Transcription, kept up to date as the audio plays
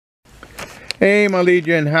Hey, my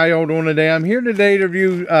Legion, how y'all doing today? I'm here today to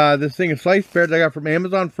review this thing of sliced pears I got from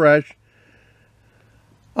Amazon Fresh.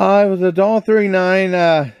 It was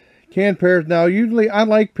 $1.39 canned pears. Now, usually I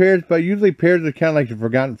like pears, but usually pears are kind of like the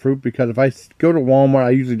forgotten fruit because if I go to Walmart,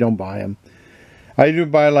 I usually don't buy them. I do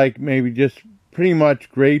buy like maybe just pretty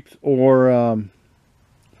much grapes or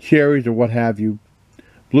cherries or what have you,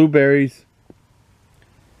 blueberries.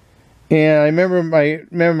 And I remember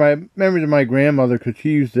memories of my grandmother because she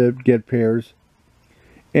used to get pears.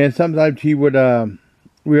 And sometimes she would,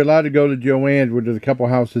 we were allowed to go to Joanne's, which is a couple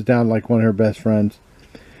houses down, like one of her best friends.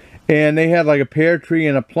 And they had like a pear tree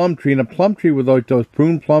and a plum tree. And a plum tree with like those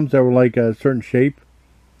prune plums that were like a certain shape.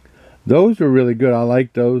 Those were really good. I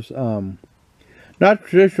like those. Not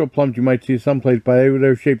traditional plums you might see someplace, but they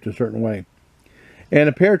were shaped a certain way. And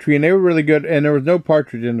a pear tree, and they were really good. And there was no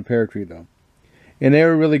partridge in the pear tree, though. And they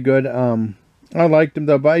were really good. I liked them,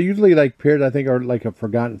 though. But I usually like pears, I think, are like a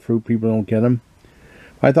forgotten fruit. People don't get them.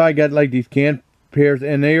 I thought I got like these canned pears.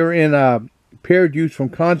 And they were in pear juice from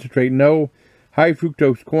concentrate. No high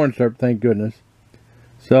fructose corn syrup, thank goodness.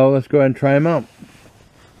 So let's go ahead and try them out.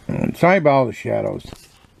 Sorry about all the shadows.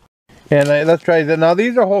 And let's try that. Now,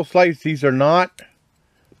 these are whole slices. These are not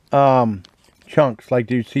chunks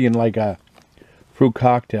like you see in like a fruit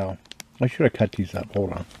cocktail. I should have cut these up.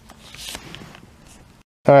 Hold on.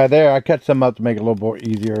 Alright, there. I cut some up to make it a little more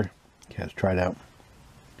easier. Okay, let's try it out.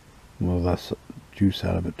 A little less juice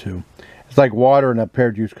out of it, too. It's like water and a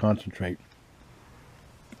pear juice concentrate.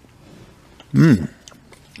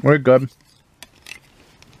 Very good.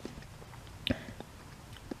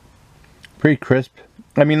 Pretty crisp.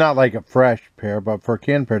 I mean, not like a fresh pear, but for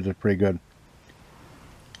canned pears, it's pretty good.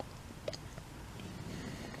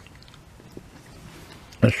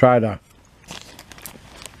 Let's try the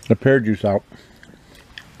pear juice out.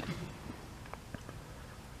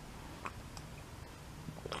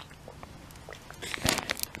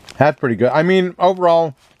 That's pretty good. I mean,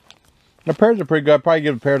 overall, the pears are pretty good. I'd probably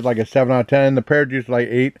give the pears like a 7 out of 10. The pear juice like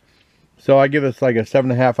 8. So I give this like a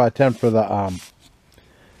 7.5 out of 10 for the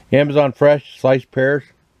Amazon Fresh sliced pears.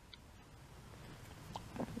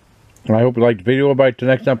 And I hope you liked the video. Bye till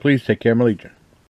next time. Please take care, my Legion.